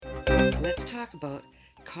let's talk about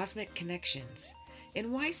cosmic connections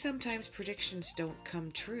and why sometimes predictions don't come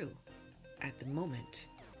true at the moment.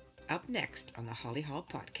 Up next on the Holly Hall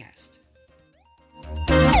podcast.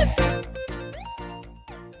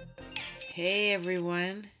 Hey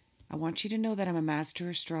everyone. I want you to know that I'm a master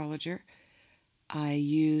astrologer. I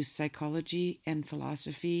use psychology and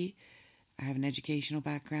philosophy. I have an educational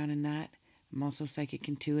background in that. I'm also psychic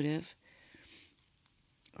intuitive.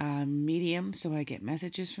 Medium, so I get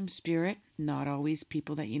messages from spirit, not always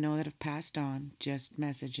people that you know that have passed on, just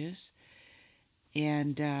messages.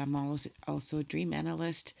 And I'm also a dream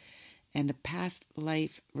analyst and a past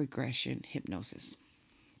life regression hypnosis.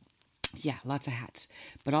 Yeah, lots of hats.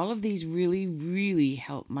 But all of these really, really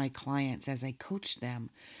help my clients as I coach them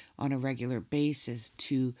on a regular basis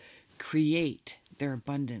to create their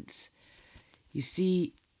abundance. You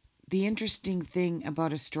see, the interesting thing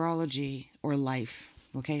about astrology or life,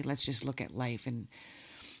 okay, let's just look at life in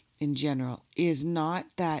general, is not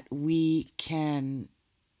that we can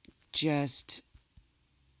just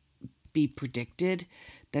be predicted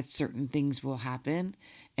that certain things will happen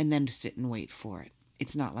and then sit and wait for it.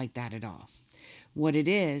 It's not like that at all. What it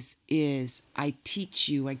is I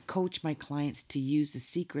coach my clients to use the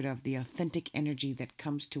secret of the authentic energy that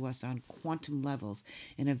comes to us on quantum levels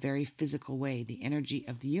in a very physical way, the energy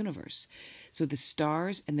of the universe. So the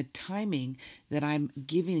stars and the timing that I'm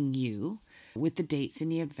giving you with the dates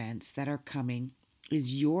and the events that are coming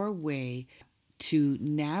is your way to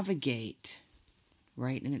navigate,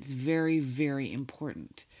 right? And it's very, very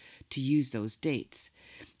important to use those dates.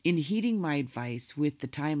 In heeding my advice with the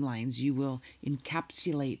timelines, you will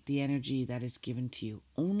encapsulate the energy that is given to you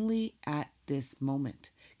only at this moment.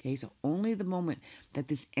 Okay, so only the moment that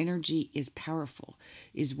this energy is powerful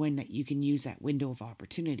is when that you can use that window of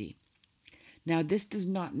opportunity. Now, this does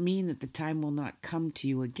not mean that the time will not come to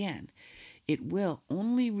you again. It will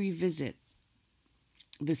only revisit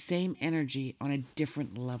the same energy on a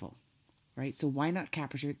different level, right? So why not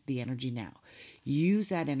capture the energy now? Use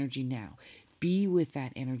that energy now. Be with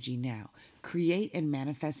that energy now. Create and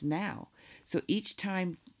manifest now. So each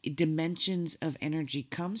time dimensions of energy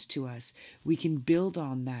comes to us, we can build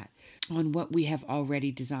on that, on what we have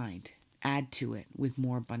already designed. Add to it with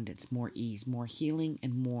more abundance, more ease, more healing,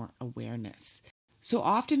 and more awareness. So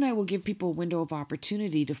often I will give people a window of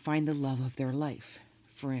opportunity to find the love of their life,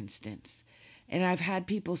 for instance. And I've had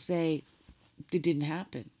people say, it didn't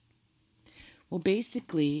happen. Well,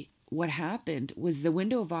 basically, what happened was the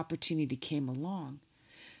window of opportunity came along.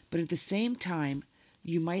 But at the same time,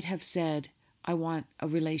 you might have said, I want a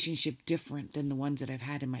relationship different than the ones that I've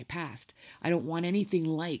had in my past. I don't want anything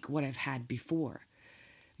like what I've had before.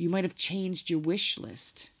 You might have changed your wish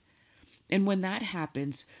list. And when that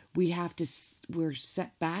happens, we're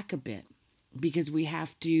set back a bit because we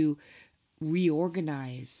have to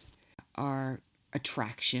reorganize our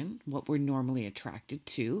attraction, what we're normally attracted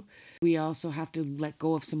to. We also have to let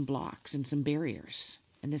go of some blocks and some barriers.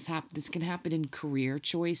 And this can happen in career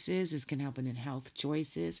choices. This can happen in health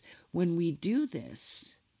choices. When we do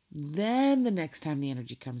this, then the next time the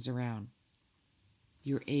energy comes around,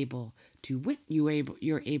 you're able to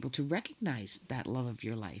recognize that love of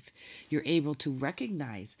your life. You're able to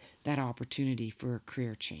recognize that opportunity for a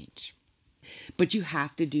career change. But you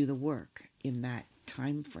have to do the work in that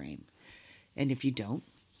time frame. And if you don't,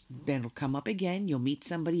 then it'll come up again. You'll meet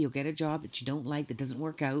somebody, you'll get a job that you don't like, that doesn't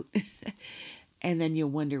work out. And then you'll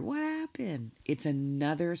wonder, what happened? It's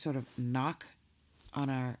another sort of knock on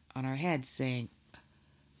our heads saying,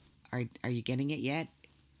 are you getting it yet?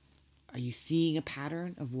 Are you seeing a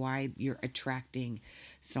pattern of why you're attracting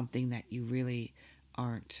something that you really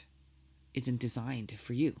isn't designed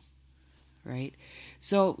for you, right?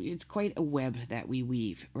 So it's quite a web that we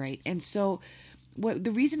weave, right? And so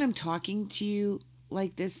the reason I'm talking to you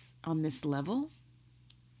like this on this level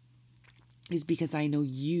is because I know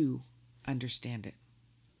you understand it.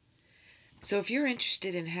 So if you're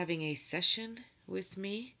interested in having a session with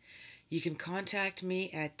me, you can contact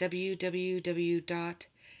me at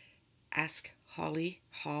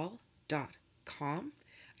www.askhollyhall.com.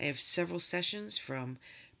 I have several sessions from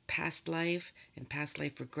past life and past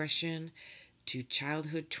life regression to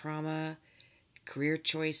childhood trauma, career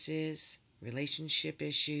choices, relationship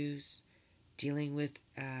issues, dealing with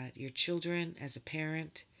your children as a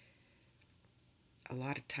parent. A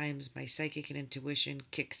lot of times my psychic and intuition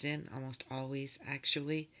kicks in, almost always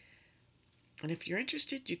actually. And if you're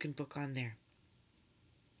interested, you can book on there.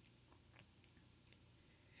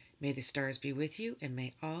 May the stars be with you and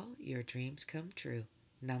may all your dreams come true.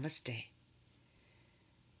 Namaste.